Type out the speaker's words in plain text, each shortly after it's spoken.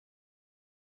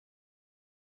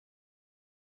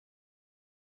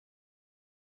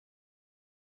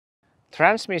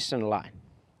Transmission line.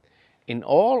 In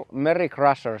all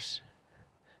MeriCrushers,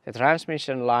 the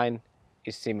transmission line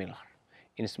is similar.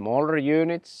 In smaller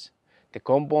units, the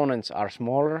components are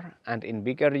smaller, and in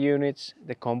bigger units,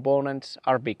 the components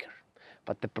are bigger.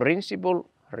 But the principle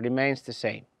remains the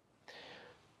same.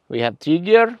 We have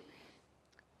T-gear,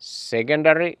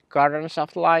 secondary garden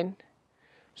shaft line,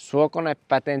 Suokone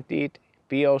Patented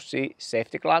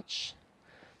POC-safety clutch,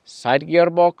 side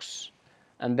gearbox,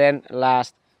 and then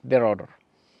last the rotor.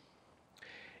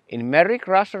 In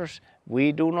MeriCrushers,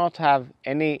 we do not have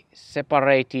any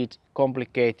separated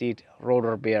complicated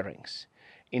rotor bearings.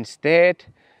 Instead,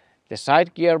 the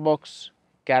side gearbox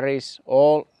carries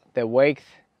all the weight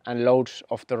and loads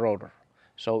of the rotor.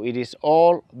 So it is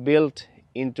all built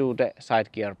into the side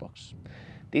gearbox.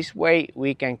 This way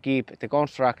we can keep the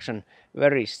construction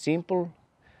very simple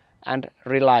and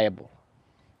reliable.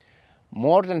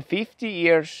 More than 50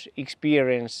 years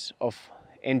experience of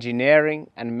engineering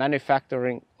and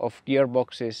manufacturing of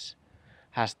gearboxes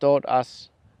has taught us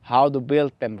how to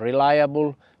build them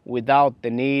reliable without the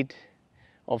need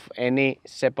of any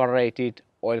separated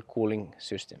oil cooling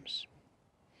systems.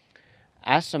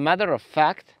 As a matter of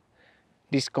fact,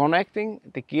 disconnecting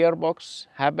the gearbox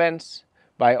happens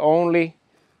by only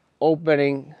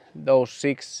opening those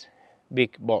 6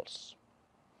 big bolts.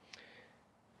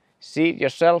 See it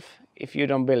yourself if you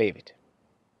don't believe it.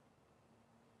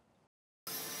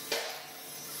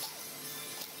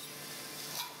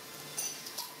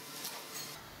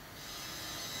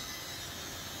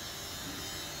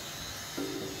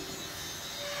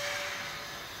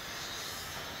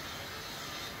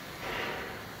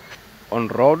 On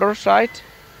rotor side,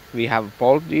 we have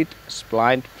bolted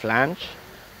splined flange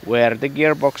where the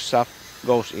gearbox shaft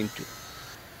goes into.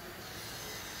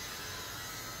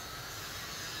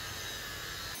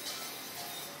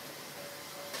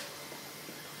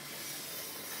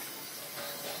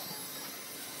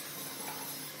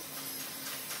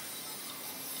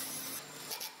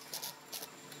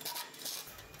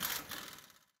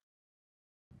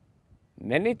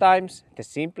 Many times the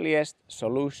simplest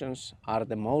solutions are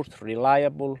the most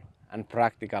reliable and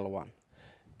practical one,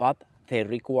 but they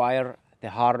require the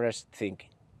hardest thinking.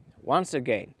 Once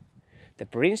again, the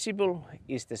principle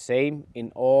is the same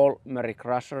in all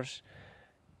MeriCrushers,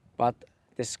 but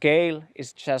the scale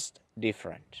is just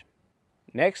different.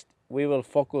 Next, we will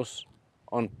focus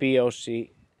on POC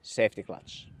safety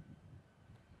clutch.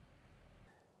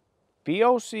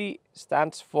 POC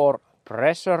stands for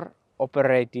pressure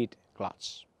operated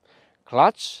clutch.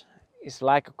 Clutch is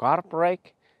like a car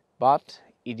brake, but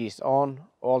it is on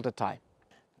all the time.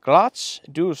 Clutch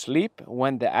do slip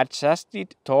when the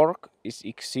adjusted torque is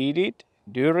exceeded.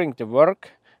 During the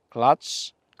work,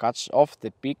 clutch cuts off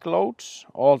the big loads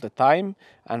all the time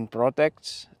and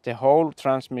protects the whole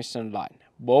transmission line,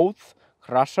 both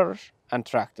crushers and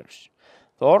tractors.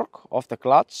 Torque of the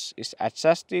clutch is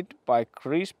adjusted by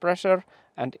grease pressure,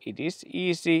 and it is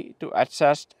easy to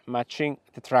adjust matching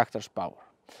the tractor's power.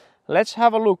 Let's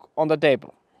have a look on the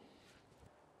table.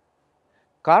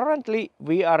 Currently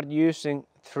we are using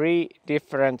 3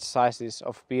 different sizes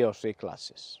of POC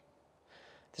clutches.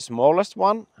 The smallest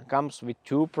one comes with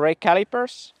 2 brake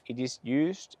calipers. It is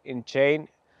used in chain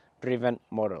driven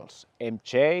models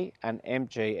MJ and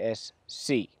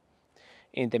MJS-C.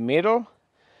 In the middle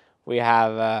we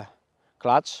have a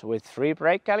clutch with 3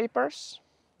 brake calipers.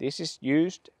 This is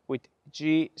used with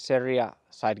G-series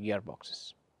side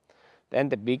gearboxes. Then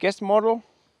the biggest model,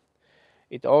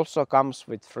 it also comes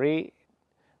with 3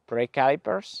 brake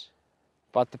calipers,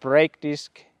 but the brake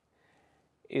disc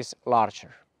is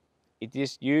larger. It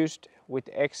is used with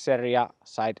X-series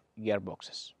side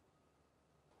gearboxes.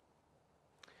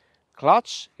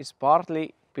 Clutch is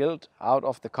partly built out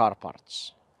of the car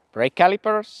parts, brake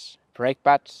calipers, brake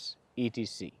pads,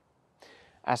 etc.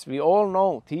 As we all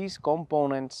know, these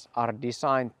components are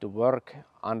designed to work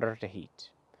under the heat,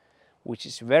 which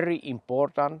is very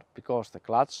important because the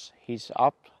clutch heats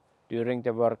up during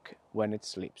the work when it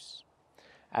slips.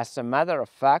 As a matter of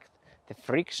fact, the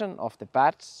friction of the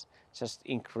pads just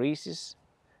increases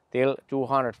till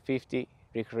 250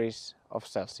 degrees of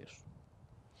Celsius.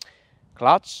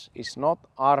 Clutch is not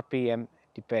RPM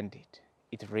dependent.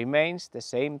 It remains the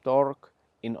same torque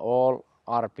in all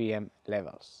RPM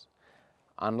levels.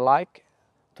 Unlike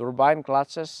turbine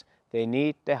clutches, they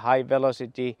need the high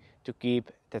velocity to keep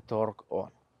the torque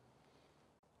on.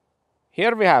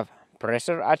 Here we have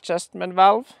pressure adjustment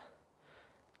valve.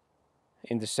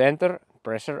 In the center,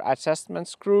 pressure adjustment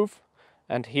screw,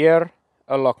 and here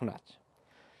a lock nut.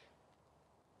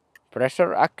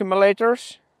 Pressure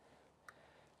accumulators,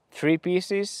 3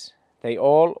 pieces, they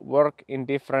all work in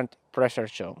different pressure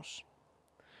zones.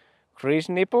 grease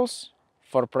nipples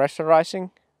for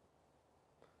pressurizing.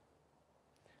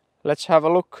 Let's have a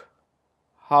look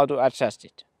how to adjust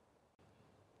it.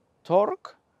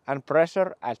 Torque and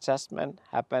pressure adjustment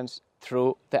happens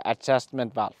through the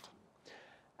adjustment valve.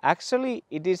 Actually,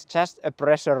 it is just a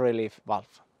pressure relief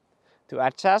valve. To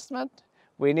adjustment,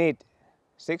 we need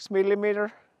 6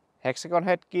 mm hexagon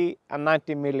head key and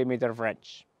 19 mm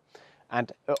wrench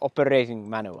and an operating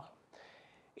manual.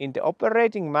 In the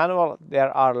operating manual there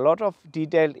are a lot of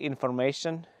detailed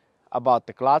information about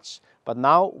the clutch, but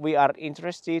now we are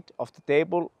interested of the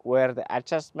table where the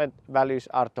adjustment values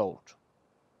are told.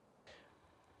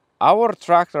 Our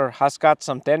tractor has got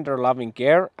some tender loving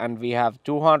care and we have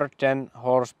 210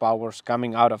 horsepower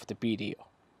coming out of the PTO.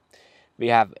 We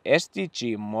have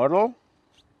STG model.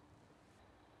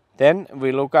 Then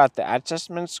we look at the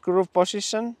adjustment screw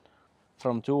position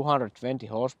from 220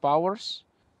 horsepower.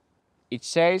 It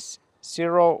says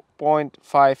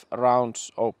 0.5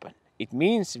 rounds open. It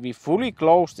means we fully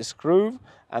close the screw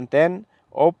and then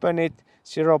open it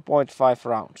 0.5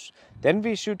 rounds. Then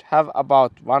we should have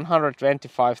about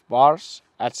 125 bars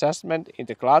adjustment in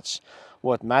the clutch,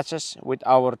 what matches with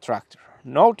our tractor.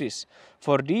 Notice,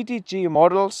 for DTG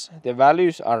models the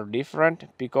values are different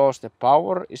because the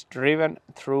power is driven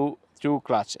through two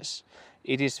clutches.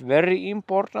 It is very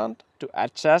important to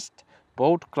adjust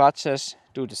both clutches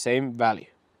to the same value.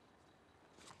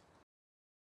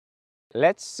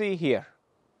 Let's see here.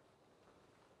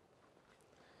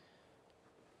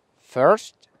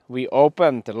 First, we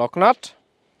open the lock nut.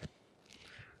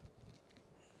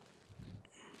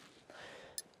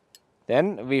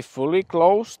 Then we fully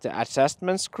close the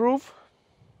adjustment screw.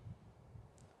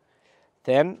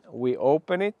 Then we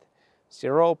open it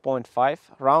 0.5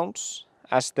 rounds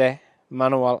as the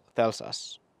manual tells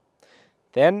us.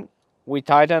 Then we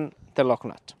tighten the lock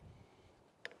nut.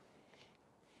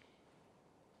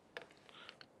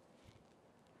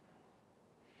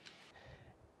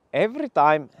 Every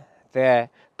time the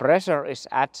pressure is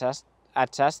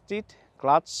adjusted,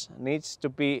 clutch needs to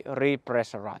be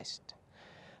repressurized.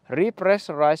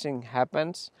 Repressurizing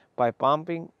happens by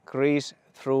pumping grease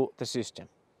through the system.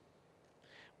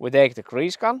 We take the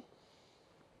grease gun.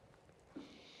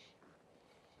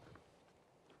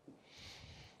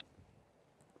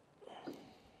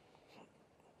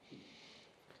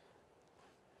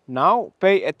 Now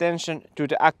pay attention to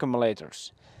the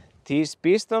accumulators. These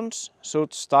pistons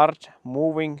should start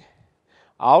moving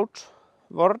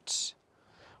outwards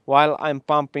while I'm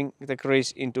pumping the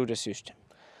grease into the system.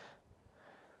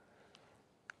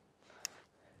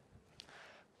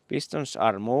 Pistons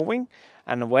are moving,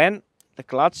 and when the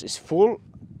clutch is full,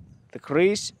 the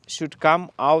grease should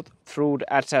come out through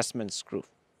the adjustment screw.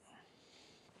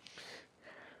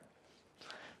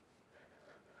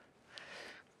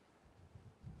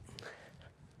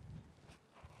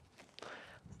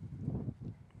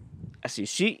 As you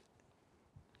see,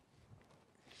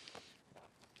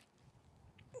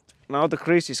 now the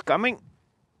grease is coming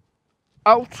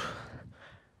out.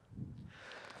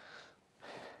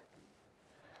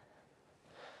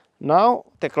 Now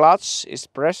the clutch is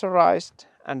pressurized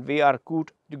and we are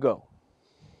good to go.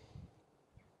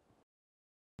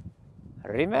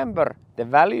 Remember, the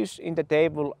values in the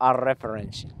table are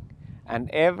referencing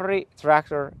and every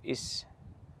tractor is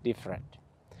different.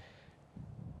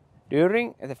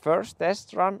 During the first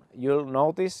test run, you'll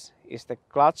notice is the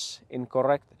clutch in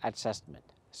correct adjustment.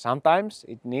 Sometimes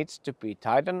it needs to be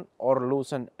tightened or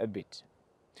loosened a bit.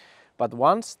 But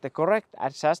once the correct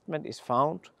adjustment is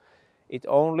found, it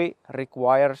only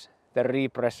requires the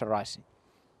repressurizing.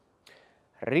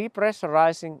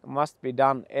 Repressurizing must be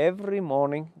done every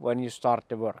morning when you start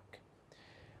the work.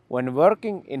 When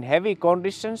working in heavy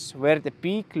conditions where the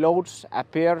peak loads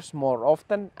appears more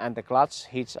often and the clutch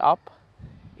heats up,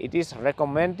 it is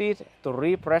recommended to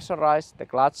repressurize the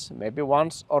clutch maybe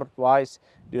once or twice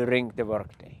during the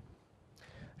workday.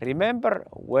 Remember,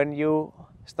 when you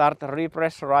start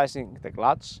repressurizing the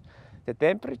clutch, the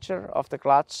temperature of the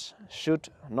clutch should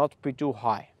not be too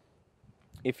high.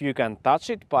 If you can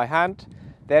touch it by hand,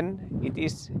 then it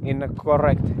is in a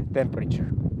correct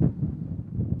temperature.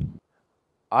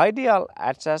 Ideal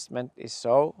adjustment is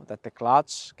so that the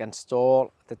clutch can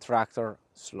stall the tractor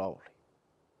slowly.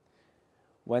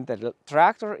 When the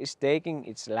tractor is taking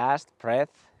its last breath,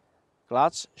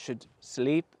 clutch should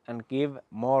sleep and give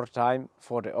more time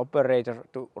for the operator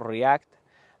to react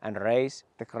and raise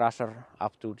the crusher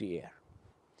up to the air.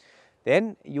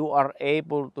 Then you are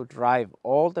able to drive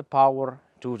all the power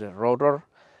to the rotor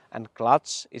and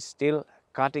clutch is still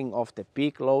cutting off the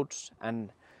peak loads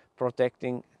and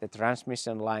protecting the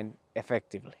transmission line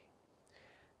effectively.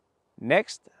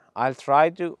 Next, I'll try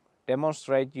to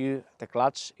demonstrate you the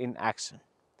clutch in action.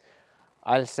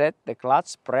 I'll set the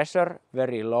clutch pressure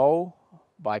very low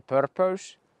by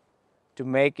purpose to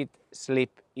make it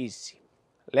slip easy.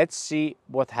 Let's see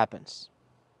what happens.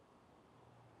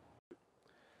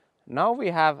 Now we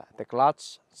have the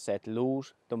clutch set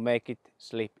loose to make it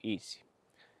slip easy.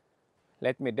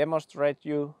 Let me demonstrate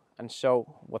you and show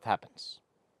what happens.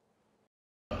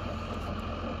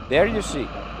 There you see,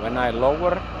 when I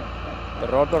lower the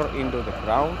rotor into the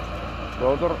ground,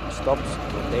 rotor stops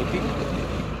rotating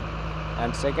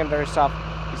and secondary shaft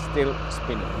is still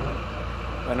spinning.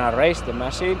 When I raise the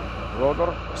machine,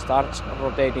 rotor starts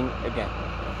rotating again.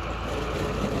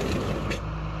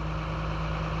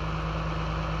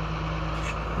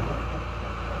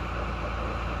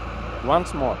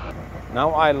 Once more.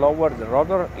 Now I lower the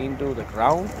rotor into the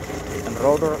ground and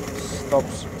rotor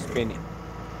stops spinning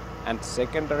and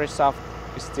secondary shaft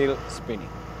is still spinning.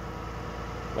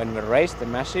 When we raise the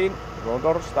machine,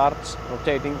 rotor starts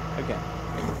rotating again.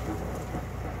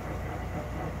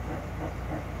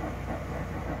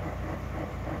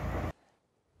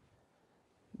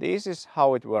 This is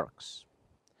how it works.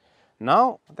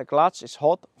 Now the clutch is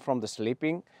hot from the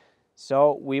slipping,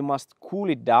 so we must cool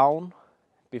it down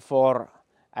before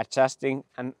adjusting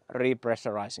and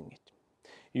repressurizing it.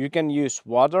 You can use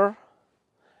water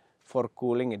for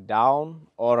cooling it down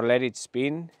or let it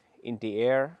spin in the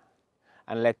air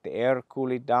and let the air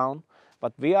cool it down,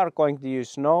 but we are going to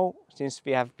use snow since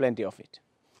we have plenty of it.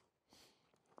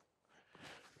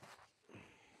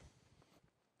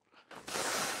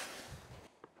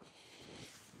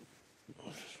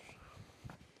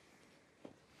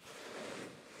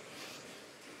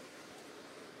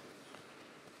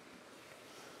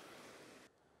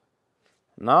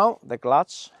 Now the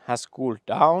clutch has cooled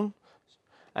down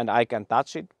and I can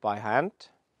touch it by hand.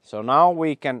 So now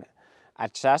we can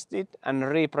adjust it and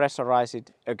repressurize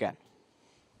it again.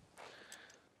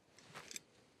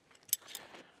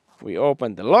 We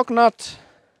open the lock nut.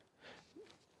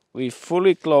 We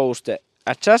fully close the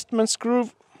adjustment screw.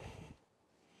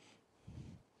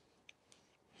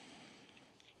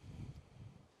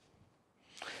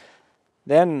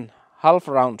 Then half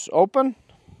rounds open.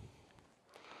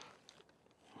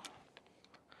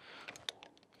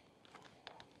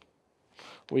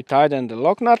 We tighten the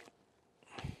lock nut.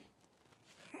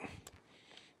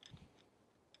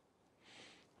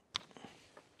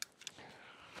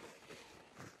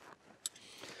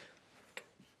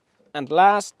 And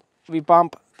last, we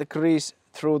pump the grease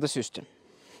through the system.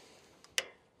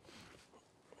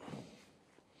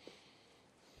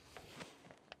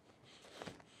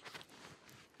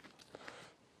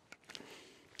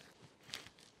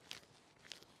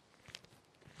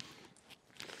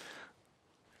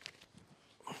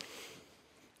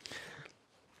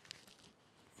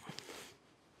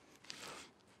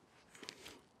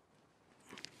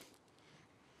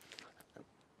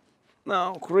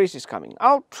 Now grease is coming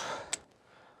out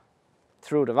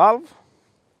through the valve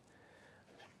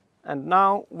and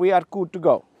now we are good to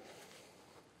go.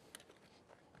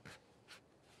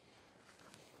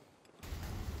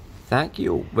 Thank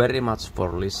you very much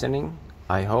for listening.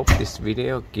 I hope this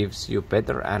video gives you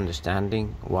better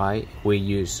understanding why we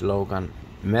use slogan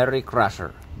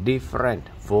MeriCrusher, different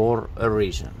for a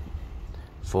reason.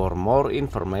 For more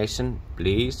information,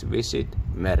 please visit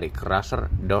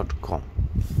MeriCrusher.com.